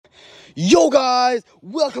Yo guys,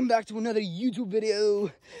 welcome back to another YouTube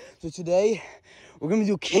video. So today we're gonna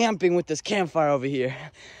do camping with this campfire over here.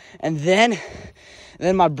 And then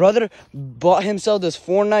my brother bought himself this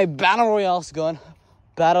Fortnite Battle Royale gun.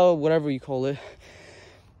 Battle, whatever you call it.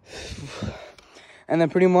 And then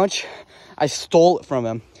pretty much I stole it from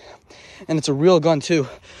him. And it's a real gun too.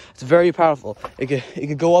 It's very powerful. It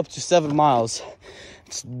could go up to 7 miles.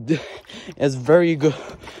 It has very good,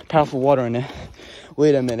 powerful water in it.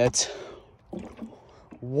 Wait a minute.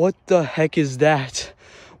 What the heck is that?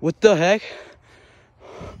 What the heck?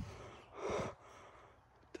 What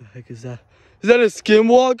the heck is that? Is that a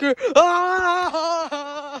skinwalker?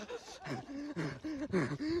 Ah!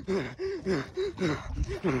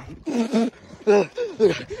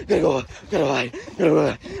 Gotta hide.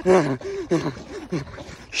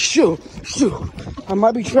 Shoot. I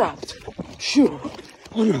might be trapped. Shoot.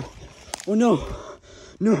 Oh no. Oh no.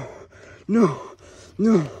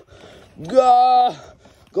 No. Go.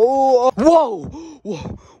 Whoa.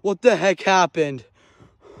 What the heck happened?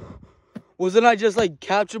 Wasn't I just like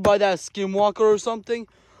captured by that skinwalker or something?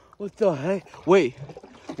 What the heck? Wait.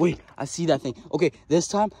 I see that thing. Okay, this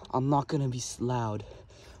time I'm not gonna be loud.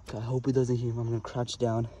 Okay, I hope he doesn't hear me. I'm gonna crouch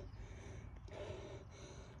down.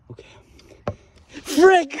 Okay.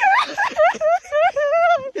 Frick!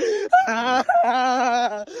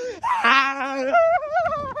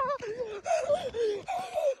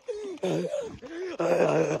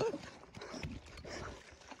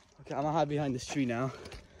 Okay, I'm gonna hide behind this tree now.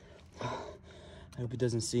 I hope he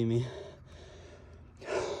doesn't see me.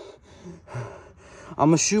 I'm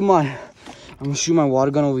gonna shoot my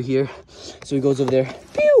water gun over here. So he goes over there.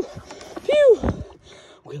 Pew!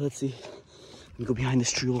 Okay, let's see. Let me go behind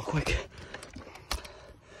this tree real quick.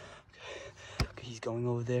 Okay, he's going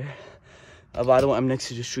over there. By the way, I'm next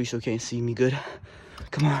to this tree so he can't see me good.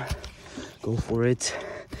 Come on. Go for it.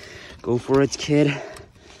 Go for it, kid.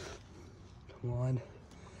 Come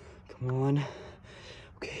on.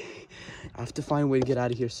 Okay. I have to find a way to get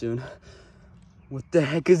out of here soon. What the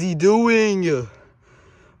heck is he doing?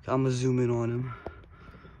 I'm gonna zoom in on him.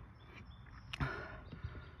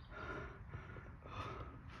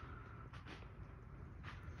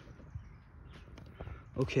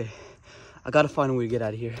 Okay. I gotta find a way to get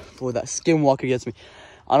out of here before that skinwalker gets me.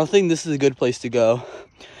 I don't think this is a good place to go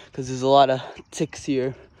because there's a lot of ticks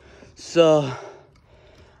here. So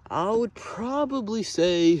I would probably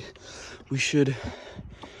say we should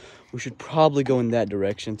probably go in that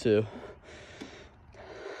direction too.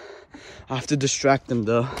 I have to distract them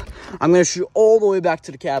though. I'm gonna shoot all the way back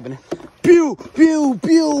to the cabin. Pew!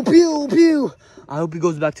 I hope he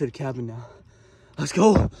goes back to the cabin now. Let's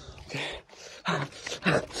go. Okay.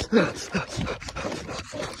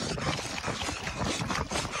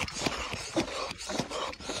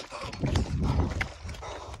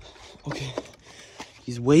 Okay.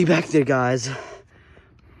 He's way back there, guys.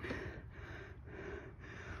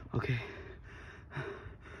 Okay.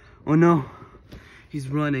 Oh no. He's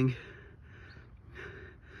running.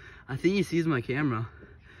 I think he sees my camera.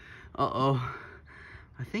 Uh-oh.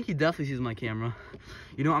 I think he definitely sees my camera.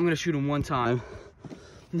 You know, I'm gonna shoot him one time.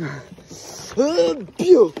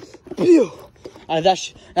 Pew!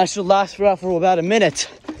 That should last for about a minute.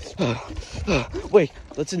 Wait,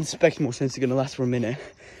 let's inspect more since it's gonna last for a minute.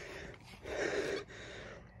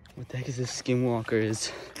 What the heck is this skinwalker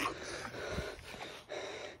is?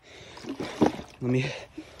 Let me...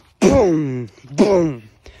 Boom!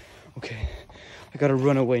 Okay, I gotta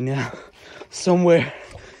run away now. Somewhere.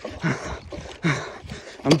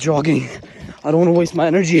 I'm jogging. I don't want to waste my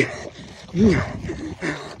energy.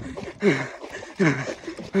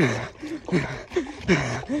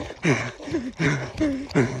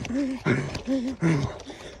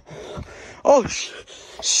 Oh,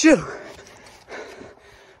 shoot.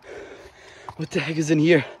 What the heck is in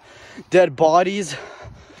here? Dead bodies.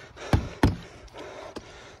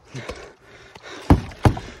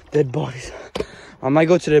 Dead bodies. I might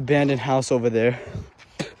go to the abandoned house over there.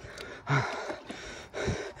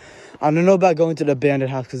 I don't know about going to the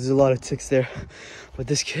abandoned house because there's a lot of ticks there. But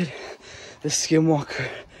this skinwalker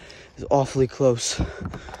is awfully close.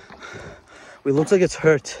 Wait, it looks like it's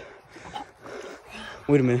hurt.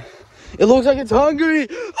 Wait a minute. It looks like it's hungry!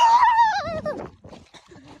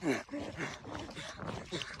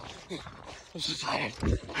 I'm so tired.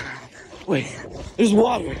 Wait, there's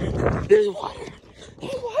water. There's water.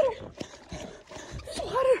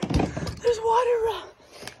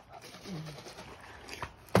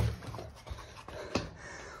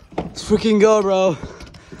 Let's freaking go, bro.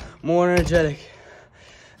 More energetic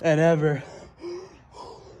than ever.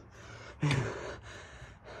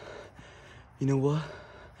 You know what?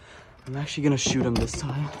 I'm actually gonna shoot him this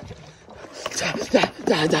time.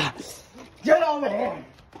 Get over here.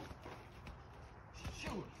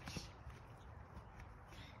 Shoot.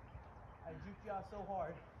 I juked you out so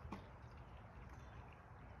hard.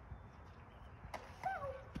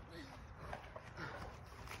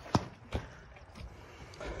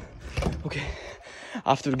 Okay, I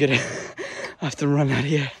have to run out of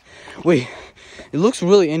here. Wait, it looks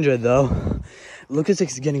really injured though. It looks like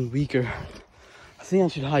it's getting weaker. I think I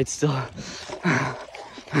should hide still.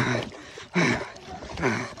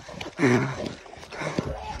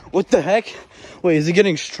 What the heck? Wait, is it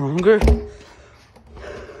getting stronger?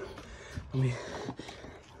 Let me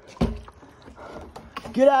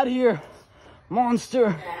get out of here,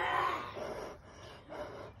 monster.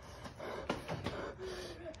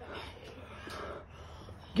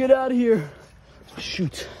 Get out of here.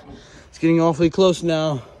 Shoot. It's getting awfully close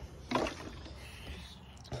now.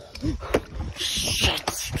 Shit.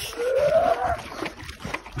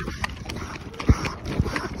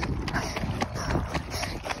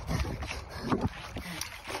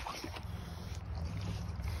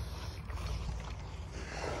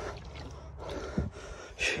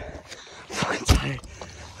 Fucking tired.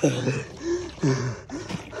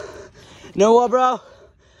 You know what, bro?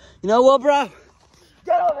 You know what, bro?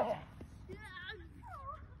 Get over here!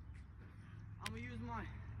 I'm gonna use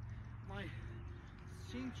my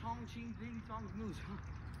Ching Chong Ching Ding Dong moves.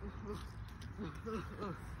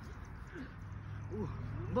 Ooh,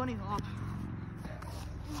 bunny hop.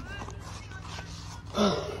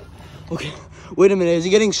 Okay, wait a minute. Is he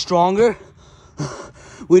getting stronger?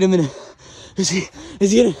 Wait a minute. Is he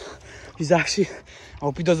getting? He's actually. I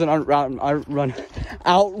hope he doesn't outrun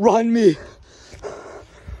me.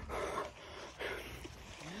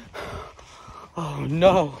 Oh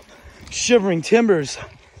no, shivering timbers.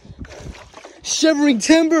 Shivering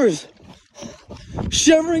timbers.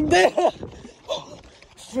 Shivering there.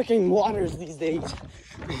 Freaking waters these days.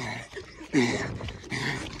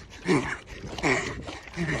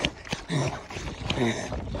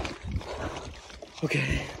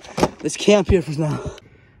 Okay, let's camp here for now.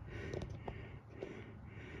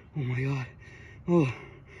 Oh my God. Oh,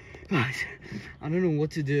 guys, I don't know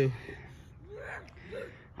what to do.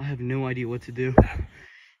 I have no idea what to do.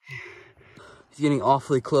 He's getting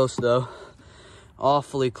awfully close though.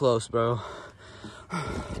 Awfully close, bro.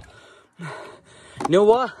 You know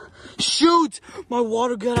what? Shoot! My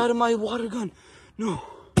water gun out of my water gun. No.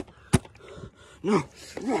 No.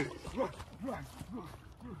 Run.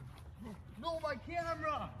 No, my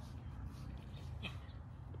camera.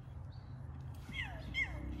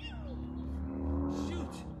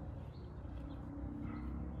 Shoot.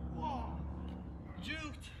 Whoa.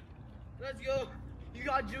 Juked. Let's go. You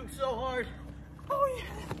got juked so hard. Oh yeah.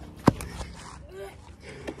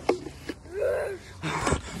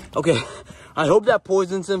 Okay, I hope that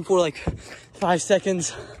poisons him for like 5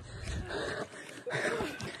 seconds.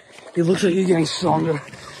 It looks like he's getting stronger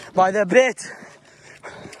by the bit.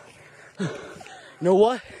 You know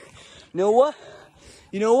what? You know what?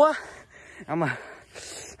 You know what? I'm gonna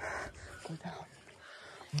go down.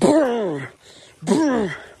 Brr,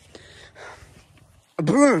 brr,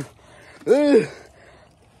 brr, brr.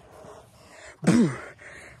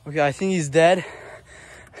 Okay, I think he's dead.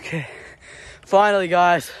 Okay, finally,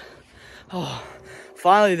 guys. Oh,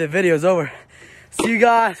 finally the video's over. See you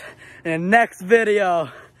guys in the next video.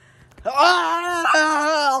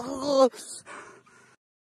 Ah!